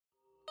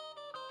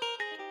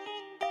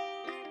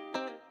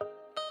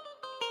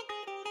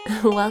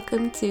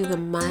Welcome to the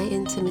My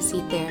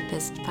Intimacy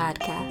Therapist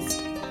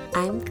podcast.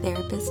 I'm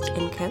therapist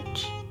and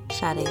coach,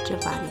 Sade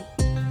Giovanni.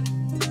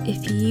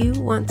 If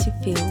you want to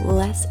feel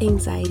less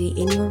anxiety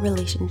in your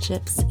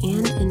relationships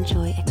and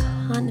enjoy a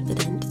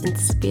confident and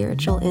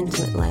spiritual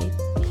intimate life,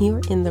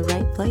 you're in the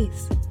right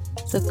place.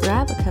 So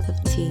grab a cup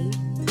of tea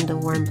and a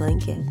warm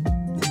blanket,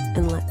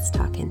 and let's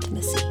talk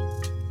intimacy.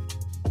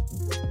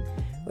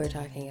 We're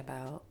talking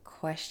about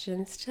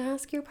questions to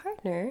ask your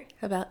partner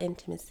about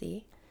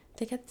intimacy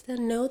to get to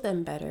know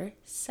them better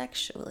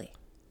sexually.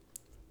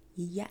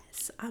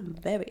 Yes, I'm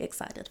very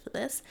excited for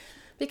this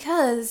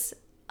because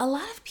a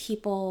lot of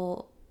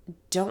people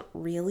don't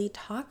really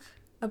talk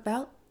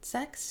about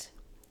sex.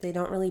 They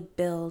don't really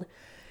build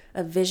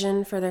a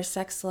vision for their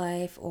sex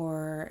life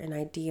or an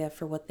idea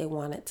for what they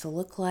want it to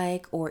look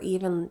like, or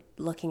even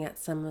looking at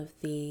some of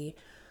the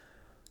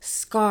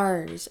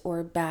scars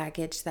or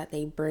baggage that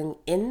they bring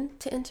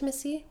into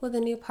intimacy with a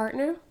new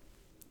partner.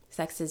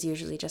 Sex is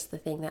usually just the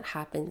thing that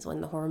happens when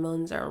the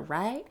hormones are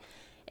right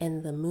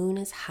and the moon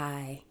is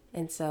high.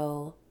 And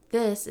so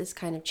this is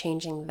kind of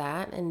changing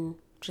that and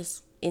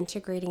just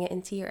integrating it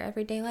into your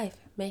everyday life,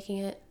 making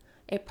it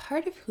a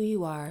part of who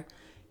you are.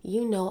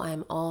 You know,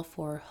 I'm all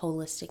for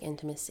holistic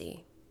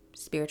intimacy,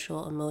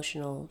 spiritual,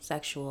 emotional,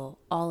 sexual,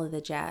 all of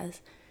the jazz.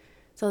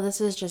 So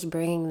this is just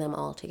bringing them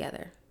all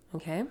together,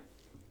 okay?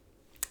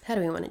 How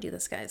do we want to do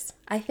this, guys?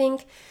 I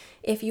think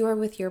if you are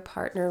with your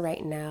partner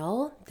right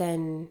now,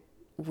 then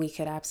we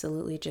could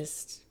absolutely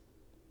just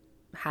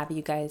have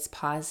you guys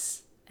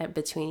pause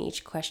between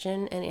each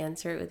question and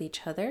answer it with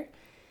each other.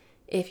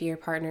 If your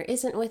partner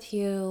isn't with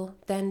you,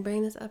 then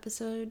bring this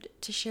episode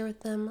to share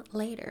with them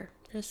later.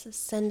 Just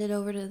send it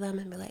over to them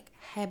and be like,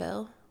 hey,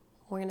 Bill,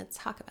 we're going to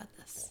talk about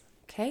this,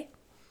 okay?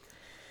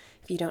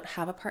 If you don't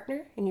have a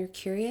partner and you're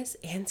curious,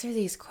 answer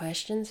these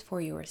questions for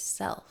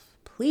yourself.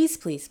 Please,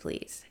 please,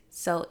 please.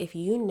 So if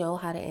you know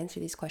how to answer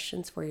these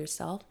questions for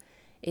yourself,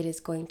 it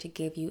is going to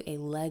give you a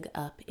leg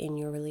up in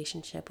your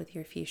relationship with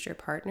your future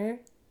partner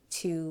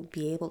to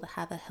be able to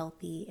have a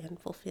healthy and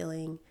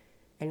fulfilling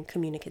and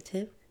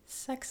communicative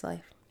sex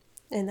life.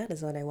 And that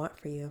is what I want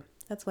for you.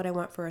 That's what I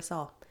want for us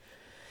all.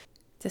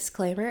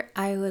 Disclaimer,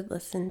 I would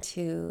listen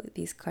to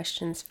these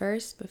questions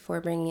first before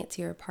bringing it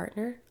to your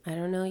partner. I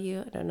don't know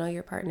you, I don't know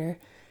your partner.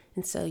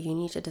 And so you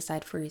need to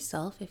decide for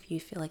yourself if you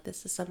feel like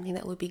this is something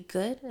that would be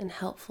good and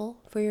helpful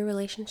for your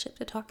relationship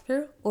to talk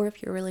through, or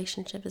if your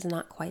relationship is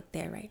not quite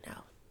there right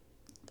now.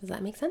 Does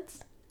that make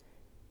sense?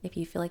 If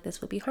you feel like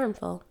this would be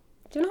harmful,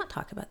 do not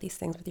talk about these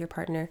things with your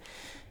partner.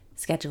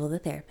 Schedule the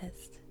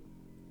therapist.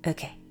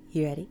 Okay,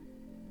 you ready?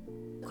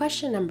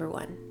 Question number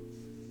 1.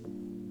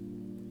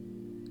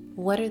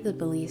 What are the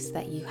beliefs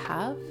that you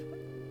have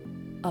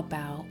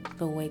about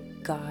the way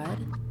God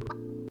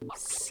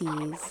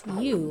sees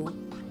you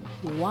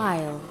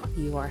while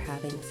you are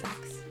having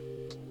sex?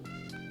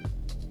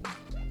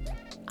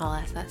 I'll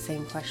ask that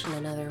same question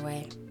another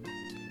way.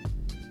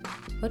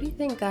 What do you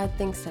think God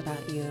thinks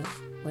about you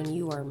when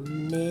you are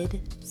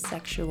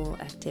mid-sexual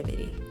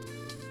activity?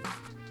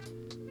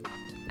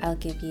 I'll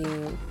give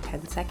you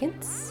 10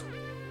 seconds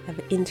of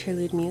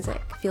interlude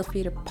music. Feel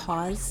free to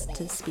pause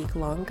to speak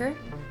longer,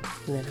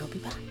 and then I'll be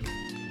back.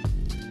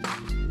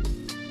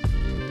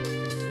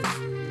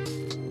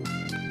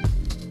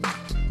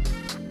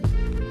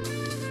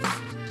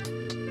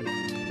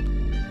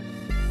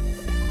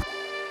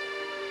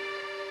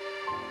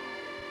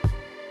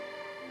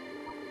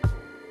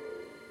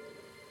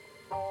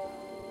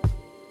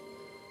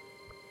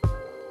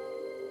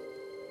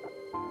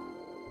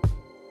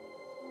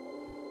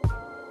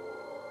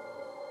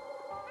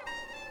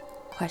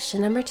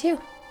 Question number 2.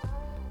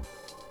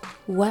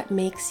 What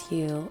makes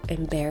you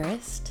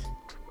embarrassed,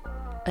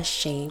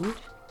 ashamed,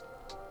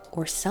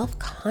 or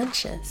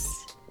self-conscious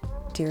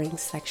during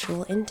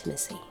sexual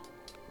intimacy?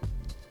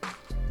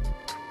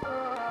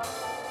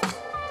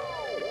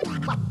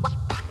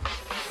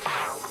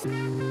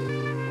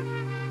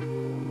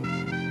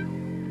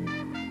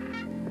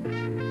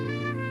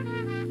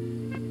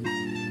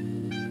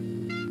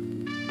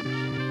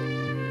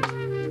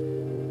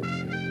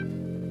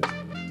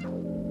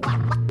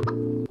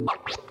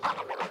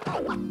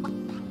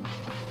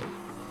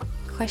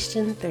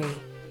 Question 3.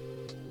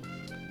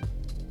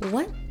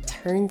 What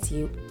turns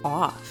you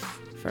off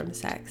from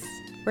sex?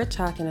 We're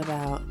talking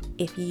about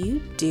if you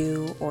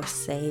do or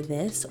say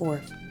this, or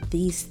if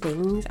these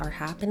things are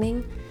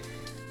happening,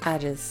 I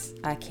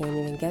can't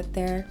even get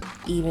there,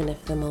 even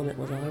if the moment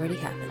was already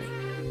happening.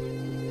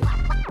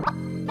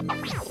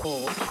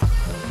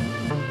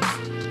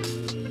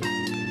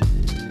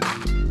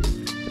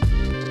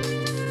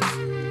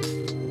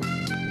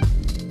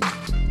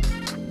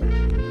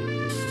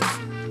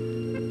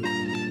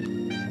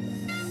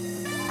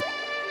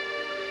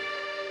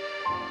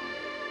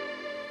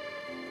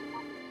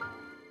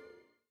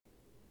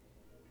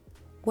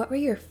 What were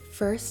your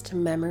first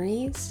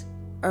memories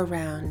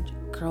around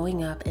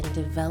growing up and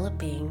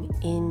developing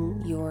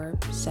in your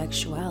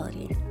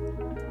sexuality?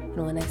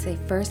 And when I say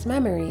first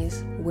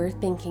memories, we're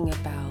thinking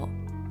about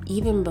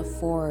even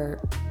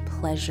before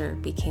pleasure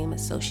became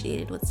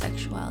associated with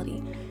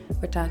sexuality.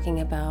 We're talking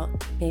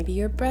about maybe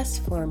you're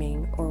breast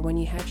forming, or when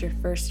you had your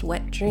first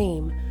wet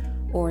dream,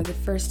 or the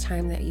first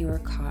time that you were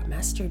caught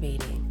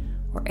masturbating,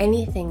 or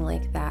anything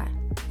like that.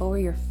 What were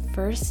your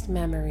first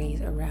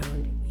memories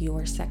around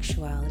your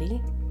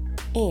sexuality?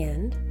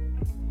 And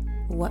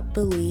what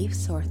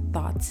beliefs or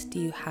thoughts do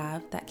you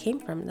have that came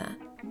from that?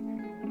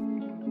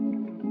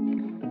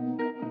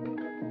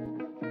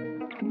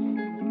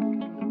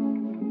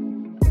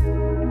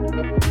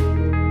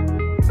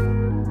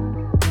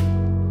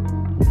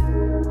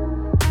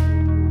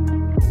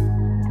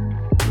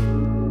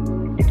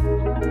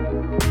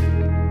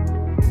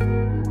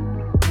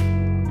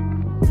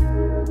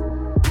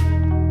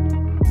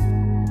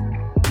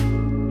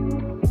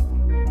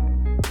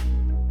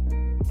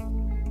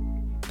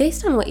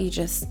 Based on what you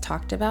just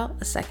talked about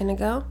a second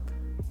ago,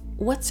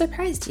 what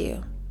surprised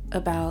you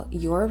about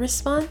your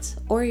response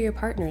or your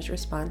partner's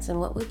response, and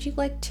what would you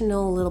like to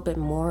know a little bit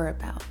more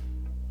about?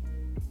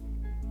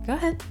 Go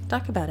ahead,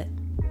 talk about it.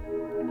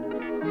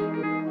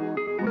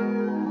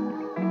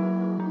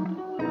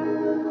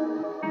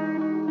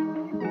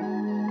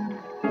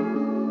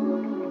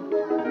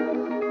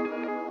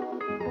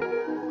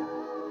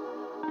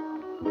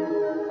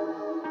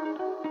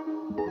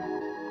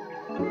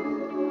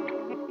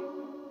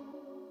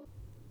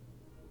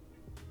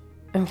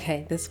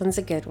 Okay, this one's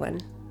a good one.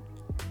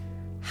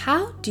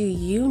 How do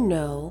you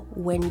know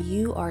when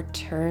you are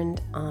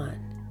turned on?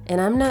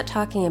 And I'm not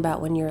talking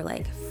about when you're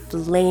like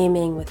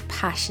flaming with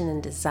passion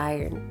and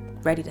desire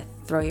and ready to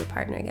throw your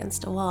partner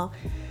against a wall.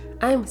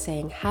 I'm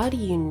saying, how do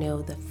you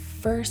know the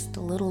first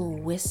little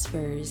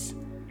whispers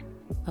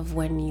of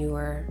when you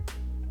are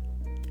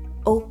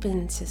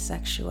open to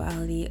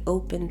sexuality,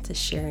 open to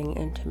sharing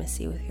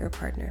intimacy with your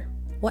partner?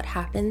 What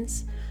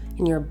happens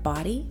in your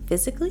body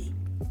physically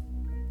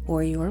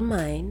or your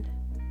mind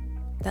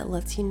that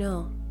lets you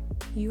know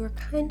you are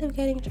kind of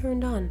getting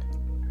turned on?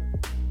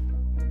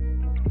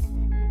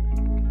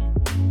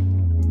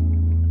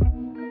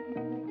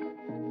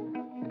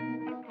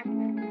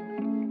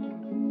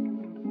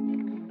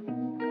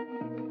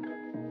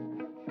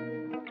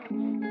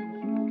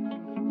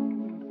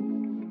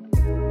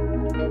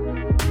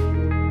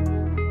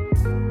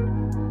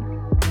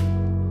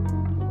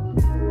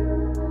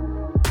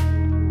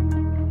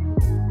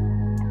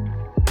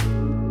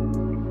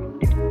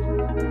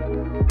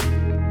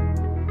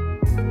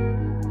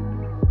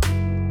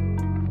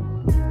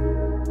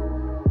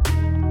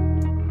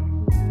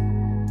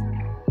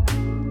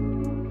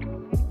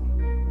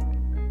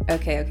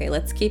 Okay,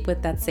 let's keep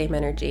with that same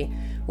energy.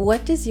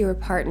 What does your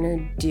partner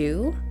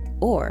do,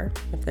 or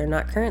if they're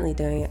not currently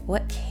doing it,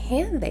 what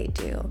can they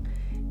do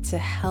to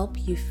help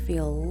you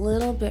feel a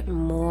little bit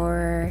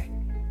more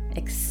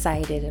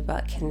excited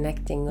about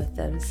connecting with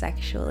them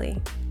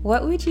sexually?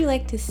 What would you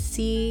like to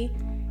see,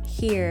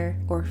 hear,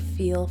 or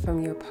feel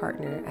from your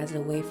partner as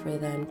a way for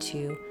them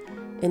to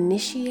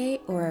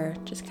initiate or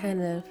just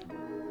kind of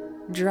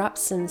drop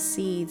some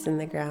seeds in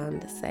the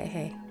ground to say,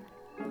 hey,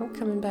 I'm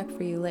coming back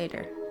for you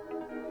later?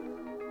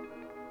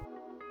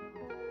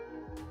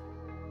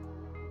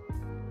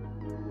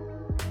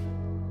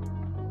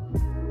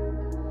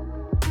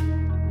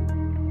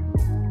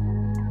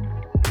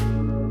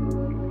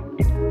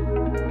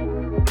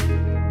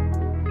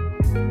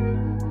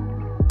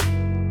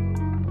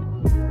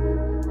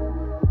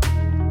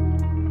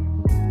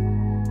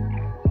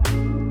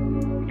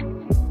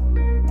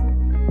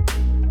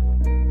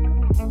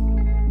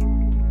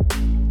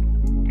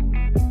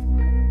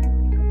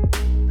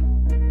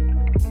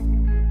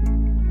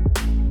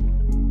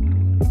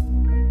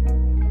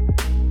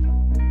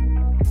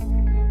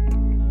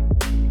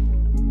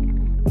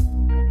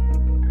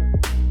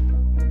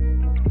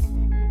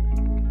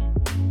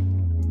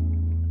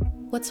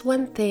 What's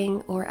one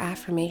thing or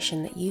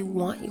affirmation that you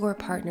want your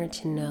partner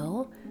to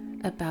know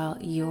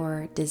about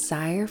your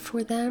desire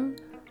for them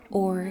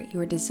or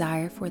your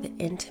desire for the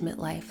intimate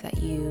life that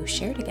you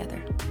share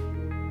together?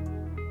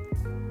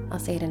 I'll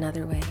say it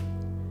another way.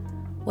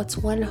 What's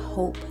one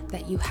hope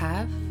that you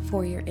have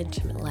for your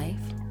intimate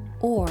life,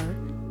 or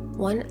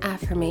one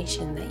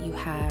affirmation that you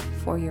have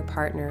for your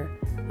partner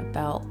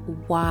about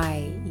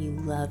why you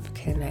love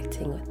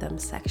connecting with them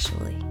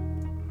sexually?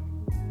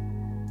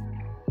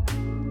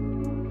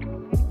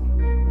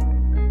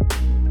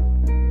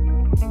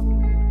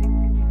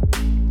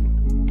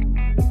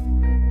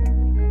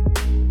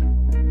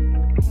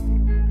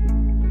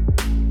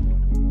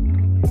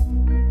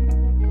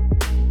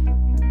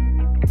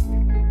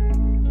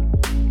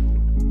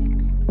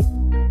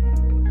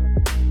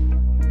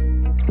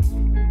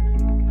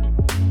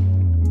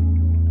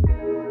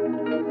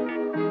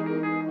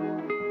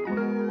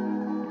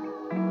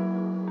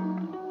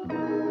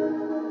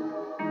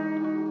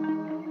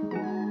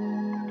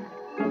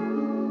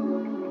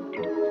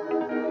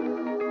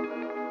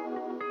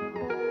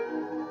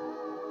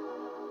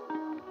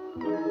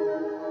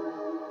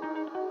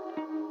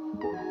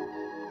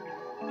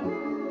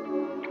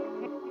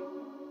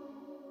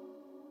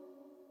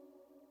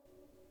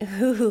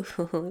 Ooh,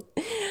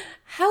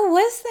 how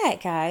was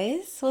that,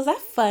 guys? Was that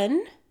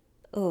fun?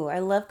 Oh, I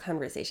love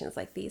conversations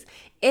like these.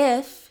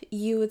 If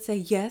you would say,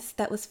 yes,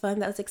 that was fun,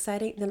 that was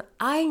exciting, then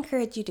I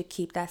encourage you to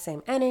keep that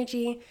same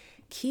energy.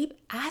 Keep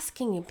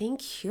asking and being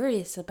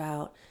curious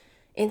about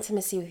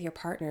intimacy with your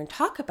partner and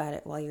talk about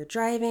it while you're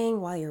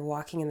driving, while you're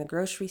walking in the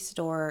grocery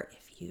store,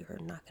 if you're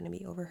not going to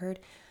be overheard,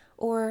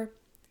 or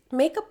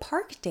make a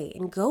park date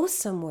and go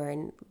somewhere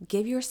and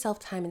give yourself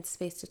time and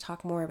space to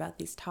talk more about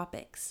these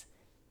topics.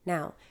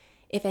 Now,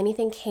 if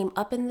anything came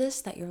up in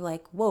this that you're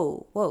like,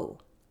 whoa,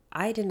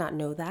 I did not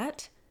know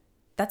that,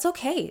 that's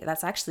okay.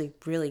 That's actually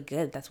really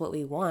good. That's what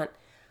we want.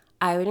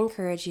 I would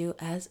encourage you,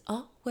 as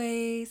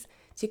always,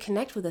 to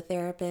connect with a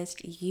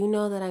therapist. You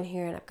know that I'm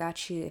here and I've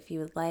got you if you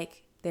would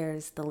like.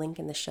 There's the link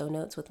in the show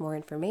notes with more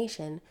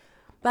information.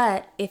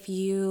 But if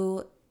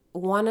you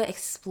want to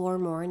explore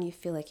more and you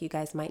feel like you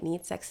guys might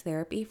need sex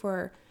therapy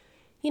for,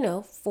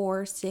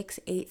 4, 6,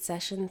 8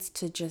 sessions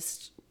to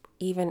just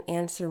even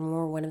answer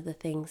more one of the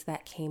things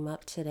that came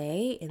up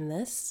today in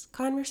this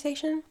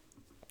conversation,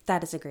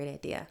 that is a great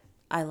idea.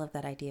 I love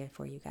that idea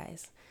for you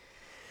guys.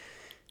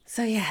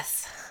 So,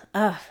 yes,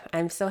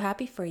 I'm so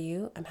happy for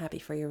you. I'm happy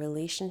for your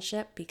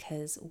relationship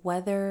because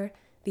whether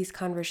these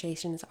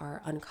conversations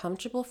are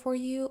uncomfortable for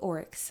you or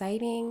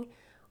exciting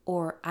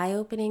or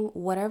eye-opening,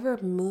 whatever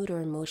mood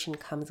or emotion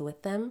comes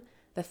with them,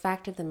 the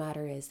fact of the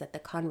matter is that the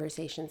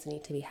conversations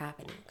need to be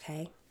happening,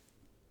 okay?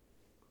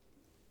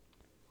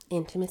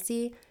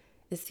 Intimacy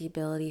is the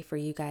ability for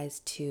you guys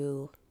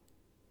to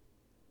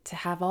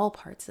have all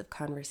parts of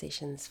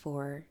conversations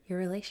for your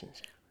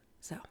relationship.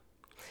 So,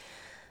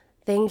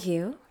 thank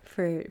you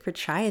for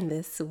trying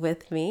this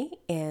with me.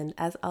 And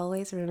as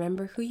always,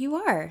 remember who you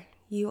are.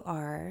 You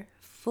are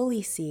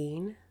fully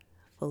seen,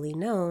 fully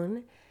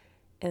known,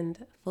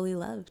 and fully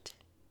loved.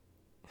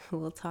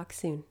 We'll talk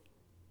soon.